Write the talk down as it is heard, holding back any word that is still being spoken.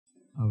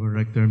our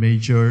Rector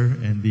Major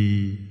and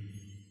the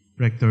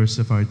rectors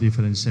of our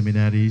different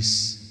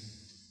seminaries,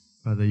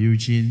 Father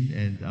Eugene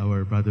and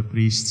our brother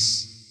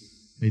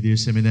priests, my dear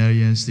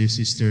seminarians, dear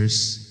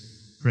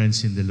sisters,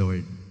 friends in the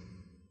Lord.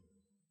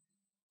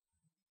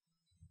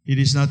 It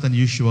is not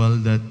unusual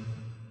that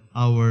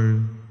our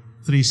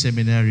three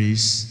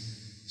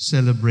seminaries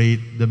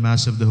celebrate the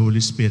Mass of the Holy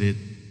Spirit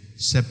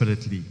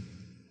separately.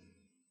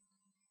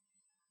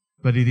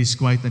 But it is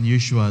quite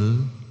unusual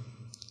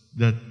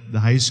that the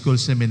high school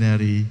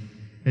seminary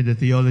and the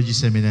theology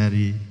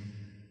seminary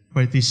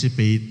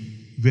participate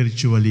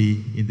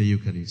virtually in the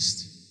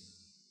Eucharist.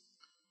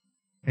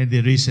 And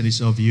the reason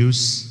is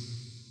obvious: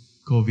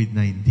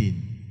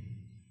 COVID-19.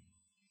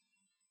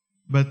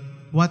 But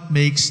what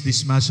makes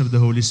this Mass of the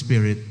Holy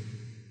Spirit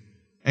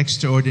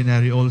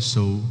extraordinary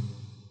also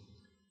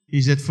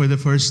is that for the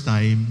first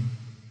time,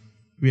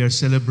 we are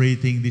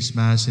celebrating this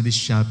Mass in this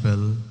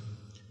chapel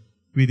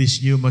with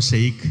this new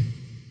mosaic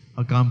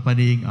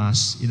accompanying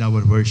us in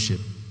our worship.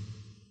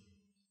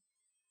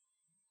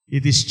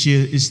 It is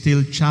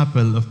still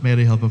Chapel of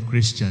Mary Help of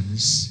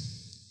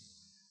Christians,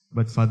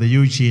 but Father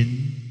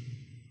Eugene,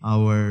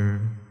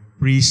 our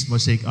priest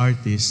mosaic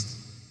artist,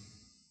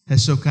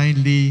 has so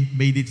kindly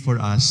made it for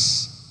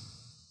us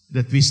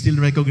that we still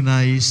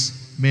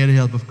recognize Mary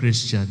Help of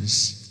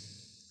Christians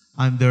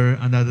under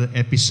another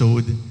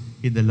episode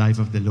in the life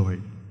of the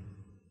Lord.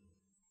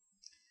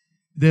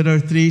 There are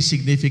three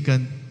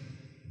significant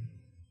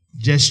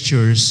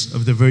gestures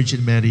of the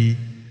Virgin Mary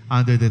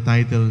under the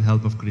title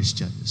Help of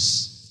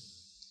Christians.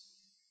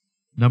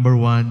 Number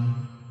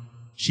one,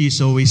 she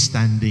is always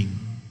standing.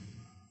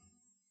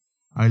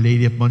 Our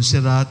Lady of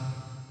Montserrat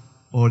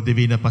or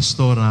Divina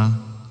Pastora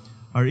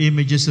are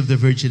images of the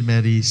Virgin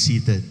Mary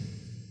seated.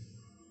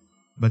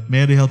 But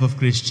Mary Help of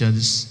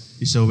Christians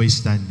is always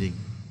standing.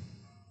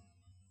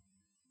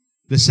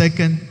 The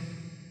second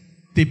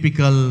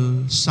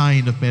typical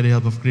sign of Mary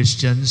Help of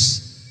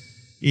Christians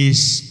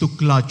is to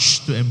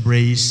clutch, to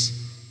embrace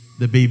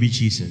the baby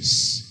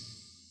Jesus.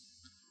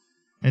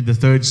 And the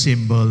third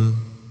symbol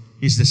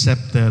is the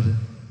scepter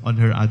on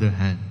her other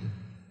hand.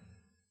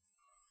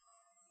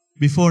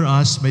 Before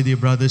us, my dear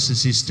brothers and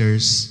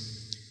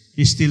sisters,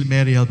 is still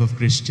Mary Help of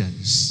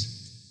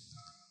Christians,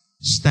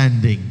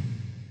 standing,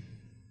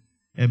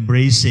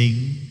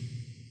 embracing,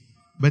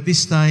 but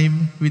this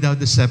time without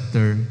the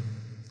scepter.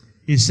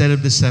 Instead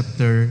of the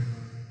scepter,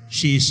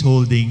 she is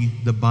holding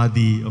the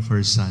body of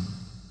her Son.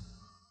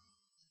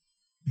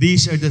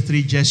 These are the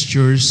three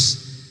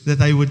gestures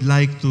that I would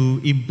like to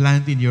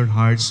implant in your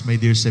hearts, my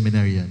dear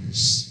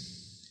seminarians.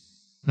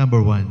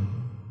 Number one,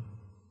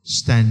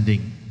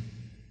 standing.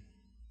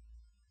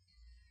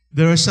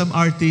 There are some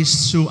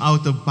artists who,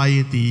 out of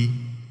piety,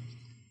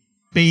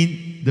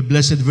 paint the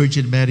Blessed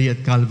Virgin Mary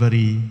at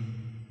Calvary,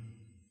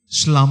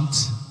 slumped,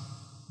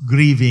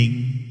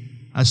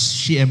 grieving, as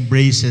she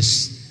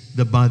embraces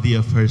the body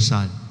of her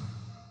Son.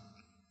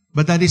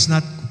 But that is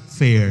not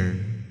fair.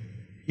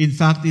 In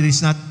fact, it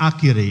is not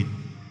accurate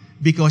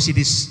because it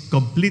is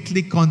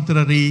completely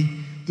contrary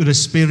to the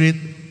spirit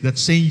that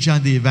St.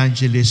 John the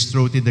Evangelist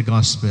wrote in the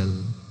Gospel.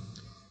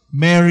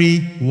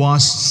 Mary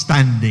was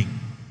standing.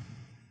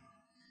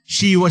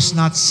 She was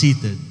not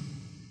seated.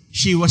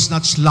 She was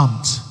not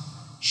slumped.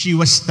 She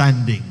was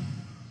standing.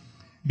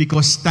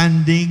 Because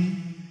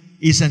standing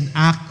is an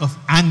act of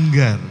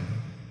anger.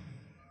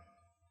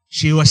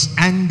 She was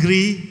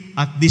angry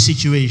at this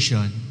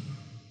situation.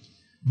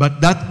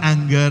 But that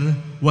anger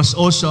was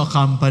also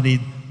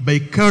accompanied by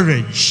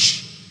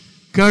courage.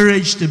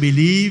 Courage to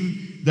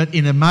believe that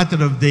in a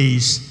matter of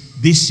days,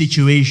 this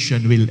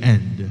situation will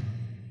end.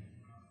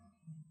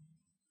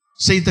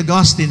 St.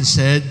 Augustine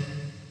said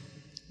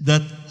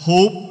that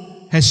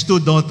hope has two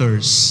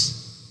daughters.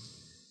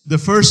 The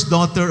first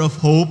daughter of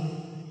hope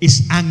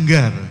is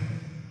anger.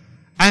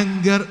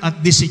 Anger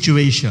at this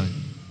situation.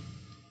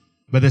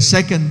 But the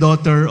second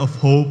daughter of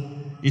hope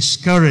is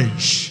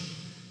courage.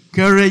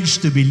 Courage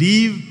to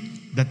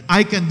believe that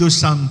I can do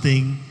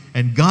something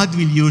and God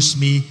will use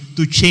me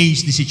to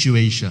change the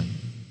situation.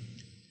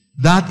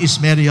 That is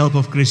Mary Help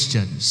of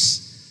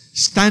Christians.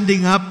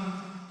 Standing up,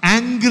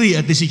 angry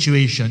at the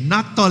situation,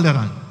 not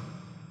tolerant.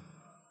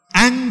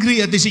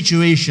 Angry at the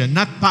situation,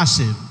 not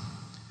passive.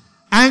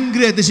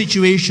 Angry at the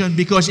situation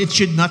because it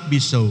should not be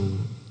so.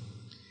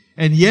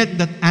 And yet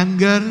that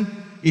anger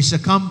is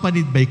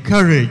accompanied by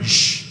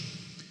courage.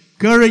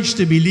 Courage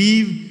to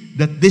believe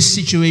that this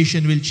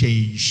situation will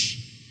change.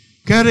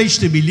 Courage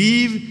to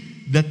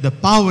believe that the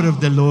power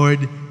of the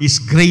Lord is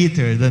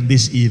greater than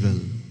this evil.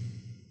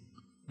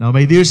 Now,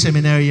 my dear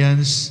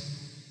seminarians,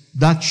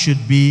 that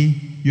should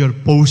be your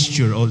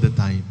posture all the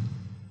time.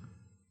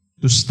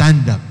 To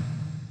stand up.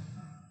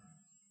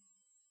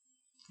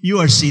 You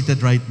are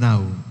seated right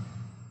now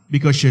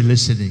because you're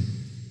listening.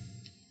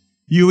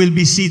 You will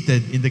be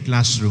seated in the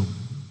classroom.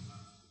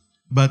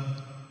 But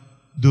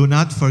do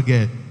not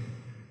forget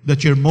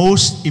that your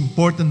most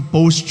important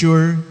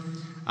posture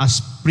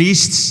as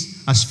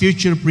priests, as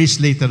future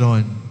priests later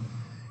on,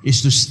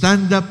 is to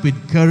stand up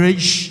with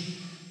courage,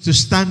 to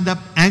stand up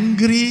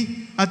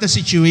angry at a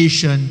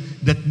situation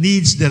that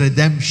needs the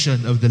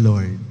redemption of the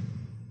Lord.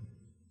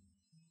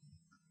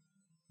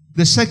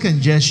 The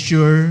second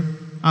gesture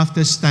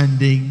after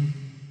standing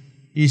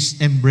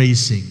is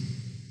embracing.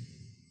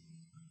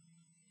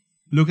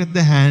 Look at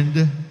the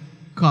hand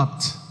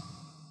cupped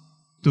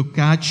to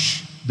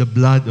catch the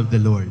blood of the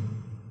Lord.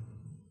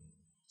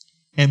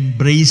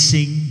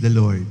 Embracing the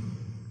Lord.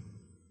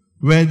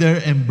 Whether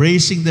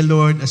embracing the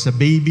Lord as a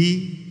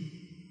baby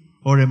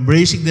or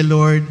embracing the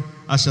Lord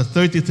as a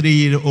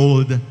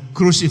 33-year-old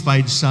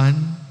crucified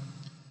son,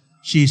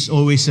 she is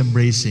always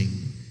embracing,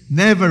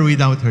 never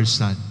without her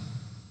son.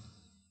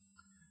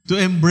 To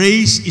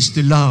embrace is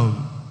to love.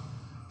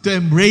 To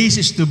embrace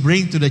is to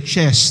bring to the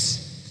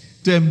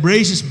chest. To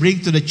embrace is bring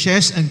to the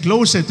chest and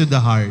closer to the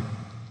heart.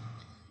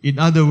 In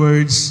other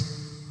words,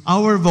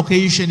 our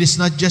vocation is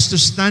not just to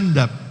stand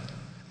up,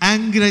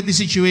 angry at the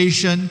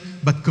situation,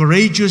 but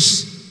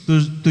courageous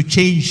to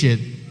change it.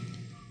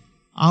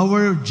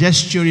 Our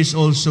gesture is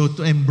also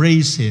to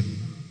embrace Him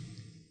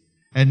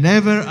and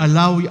never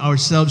allow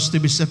ourselves to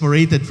be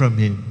separated from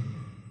Him.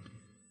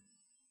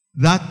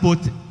 That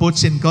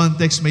puts in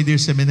context, my dear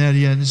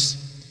seminarians,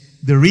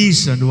 the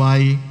reason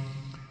why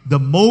the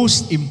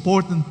most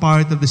important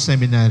part of the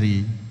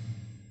seminary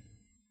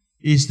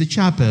is the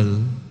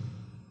chapel,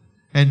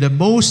 and the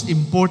most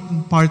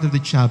important part of the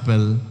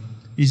chapel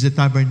is the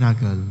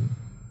tabernacle.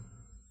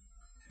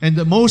 And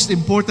the most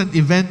important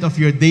event of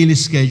your daily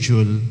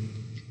schedule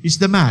is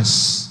the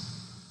Mass.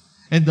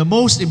 And the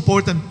most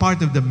important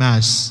part of the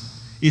Mass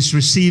is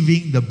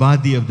receiving the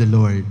body of the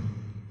Lord,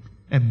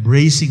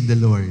 embracing the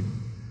Lord,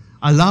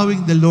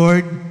 allowing the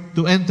Lord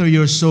to enter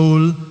your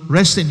soul,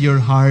 rest in your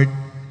heart,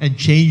 and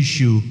change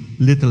you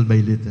little by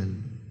little.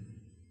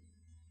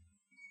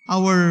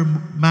 Our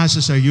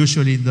Masses are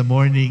usually in the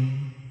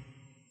morning,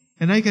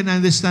 and I can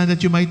understand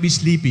that you might be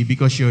sleepy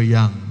because you're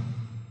young.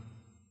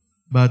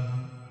 But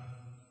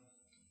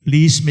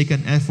please make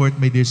an effort,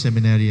 my dear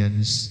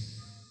seminarians.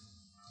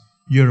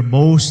 Your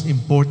most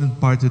important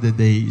part of the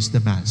day is the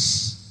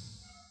Mass.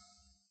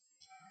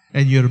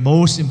 And your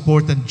most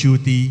important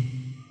duty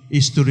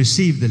is to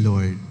receive the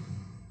Lord.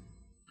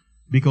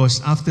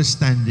 Because after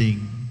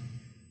standing,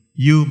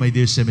 you, my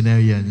dear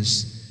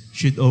seminarians,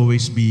 should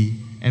always be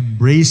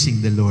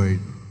embracing the Lord.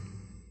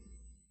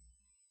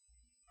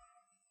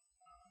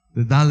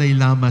 The Dalai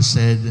Lama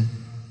said,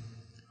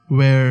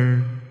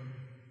 where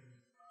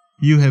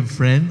you have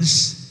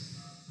friends,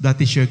 that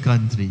is your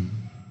country.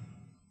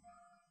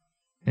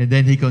 And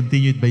then he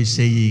continued by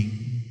saying,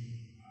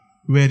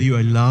 where you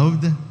are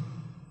loved,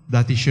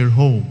 that is your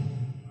home.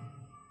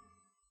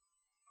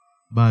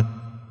 But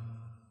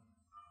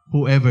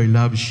whoever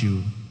loves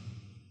you,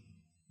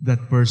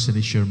 that person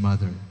is your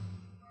mother.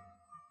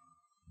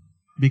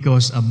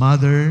 Because a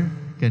mother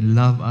can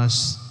love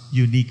us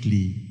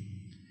uniquely,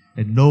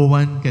 and no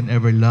one can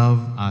ever love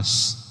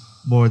us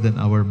more than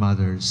our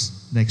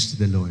mothers next to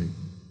the Lord.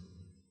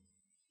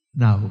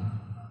 Now,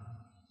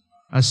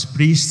 as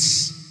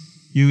priests,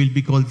 you will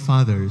be called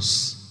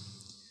fathers.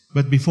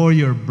 But before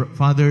you're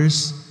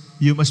fathers,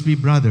 you must be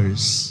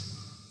brothers.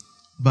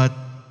 But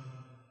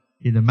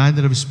in a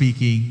manner of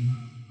speaking,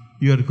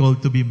 you are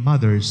called to be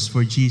mothers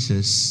for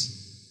Jesus,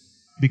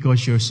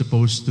 because you're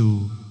supposed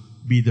to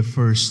be the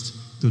first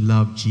to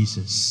love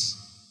Jesus,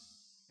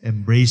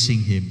 embracing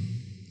Him,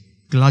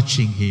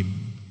 clutching Him,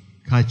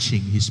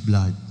 catching His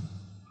blood.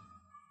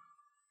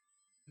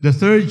 The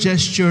third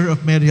gesture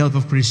of Mary Help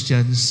of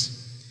Christians,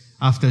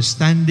 after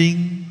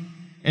standing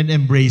and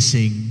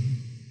embracing,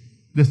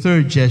 the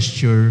third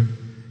gesture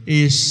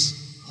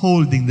is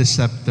holding the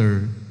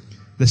scepter.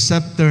 The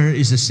scepter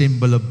is a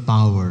symbol of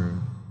power.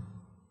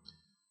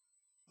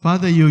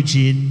 Father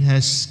Eugene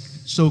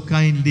has so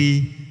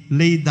kindly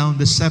laid down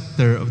the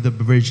scepter of the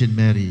Virgin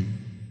Mary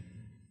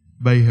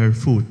by her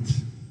foot.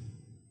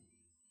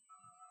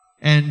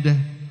 And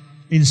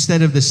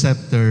instead of the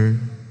scepter,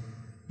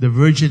 the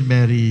Virgin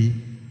Mary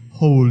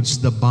holds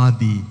the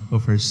body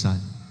of her Son.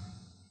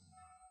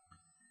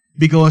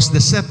 Because the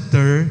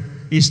scepter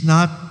is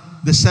not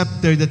the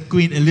scepter that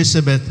Queen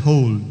Elizabeth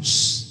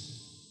holds.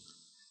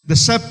 The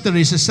scepter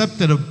is a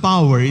scepter of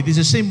power. It is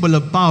a symbol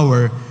of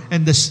power.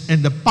 And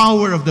the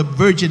power of the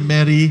Virgin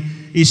Mary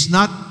is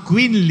not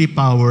queenly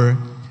power.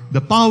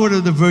 The power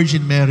of the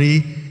Virgin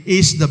Mary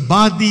is the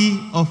body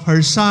of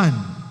her Son.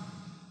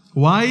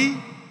 Why?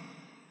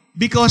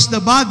 Because the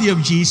body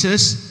of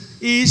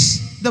Jesus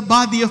is the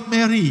body of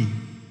Mary.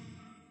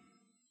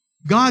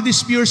 God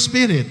is pure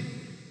spirit.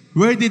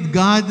 Where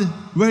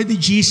did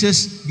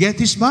Jesus get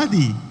His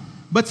body?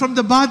 But from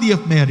the body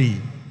of Mary.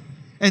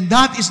 And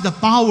that is the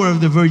power of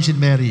the Virgin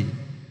Mary,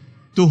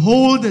 to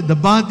hold the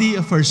body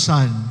of her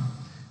Son,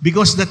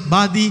 because that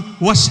body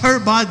was her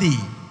body.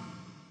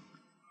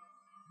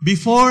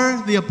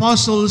 Before the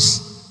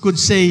apostles could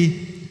say,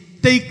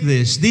 take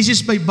this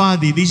is my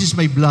body, this is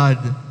my blood,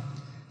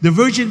 the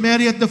Virgin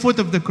Mary at the foot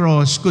of the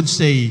cross could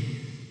say,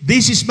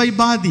 this is my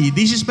body,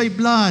 this is my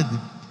blood,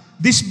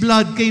 this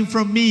blood came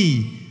from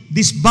me,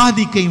 this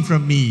body came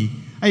from me.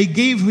 I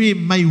gave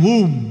Him my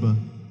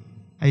womb,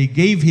 I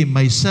gave Him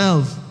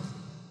myself,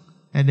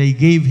 and I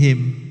gave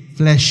him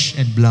flesh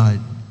and blood.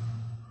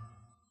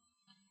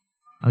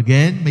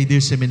 Again, my dear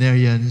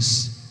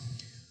seminarians,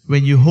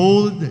 when you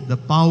hold the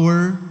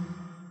power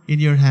in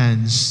your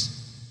hands,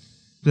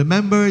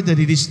 remember that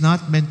it is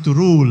not meant to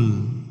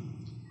rule.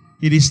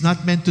 It is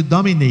not meant to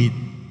dominate.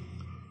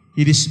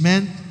 It is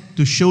meant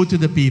to show to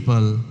the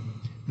people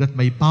that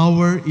my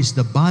power is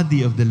the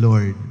body of the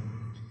Lord,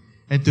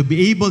 and to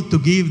be able to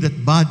give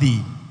that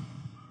body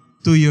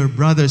to your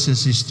brothers and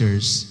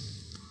sisters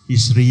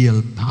is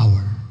real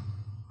power.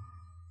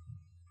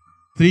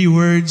 3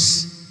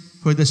 words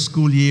for the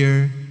school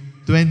year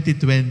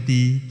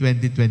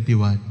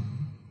 2020-2021.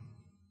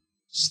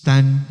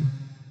 Stand,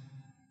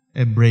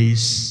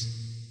 embrace,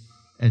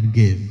 and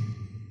give.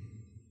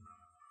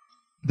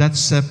 That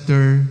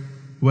scepter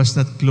was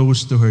not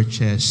close to her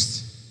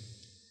chest.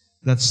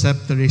 That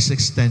scepter is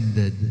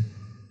extended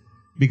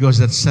because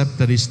that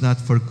scepter is not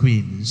for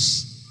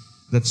queens.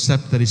 That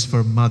scepter is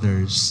for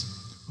mothers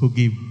who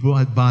give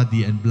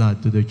body and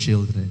blood to their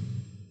children.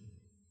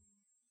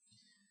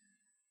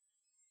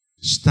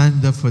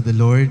 Stand up for the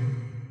Lord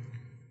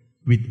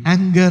with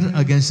anger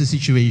against the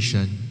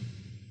situation,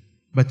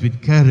 but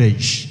with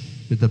courage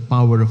that the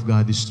power of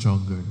God is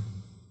stronger.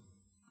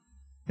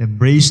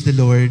 Embrace the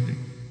Lord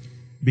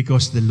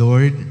because the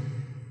Lord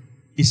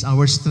is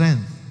our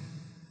strength,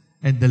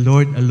 and the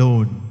Lord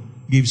alone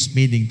gives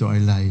meaning to our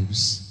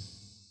lives.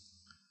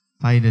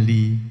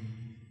 Finally,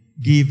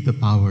 give the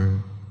power,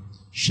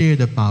 share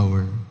the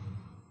power.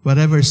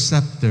 Whatever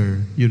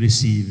scepter you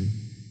receive,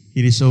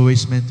 it is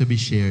always meant to be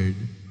shared,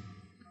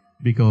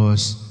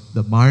 because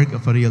the mark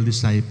of a real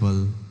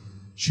disciple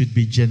should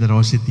be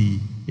generosity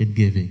in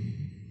giving.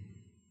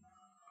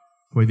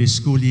 For this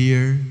school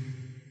year,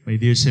 my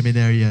dear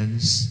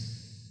seminarians,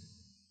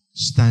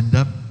 stand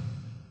up,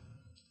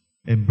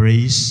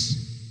 embrace,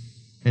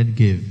 and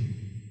give,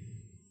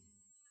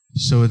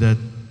 so that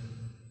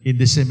in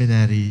the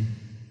seminary,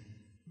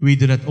 we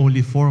do not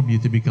only form you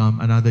to become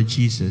another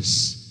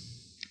Jesus,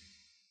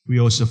 we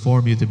also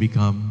form you to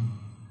become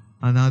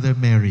another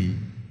Mary,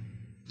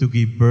 to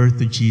give birth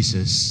to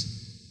Jesus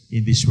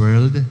in this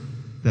world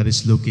that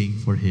is looking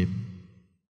for Him.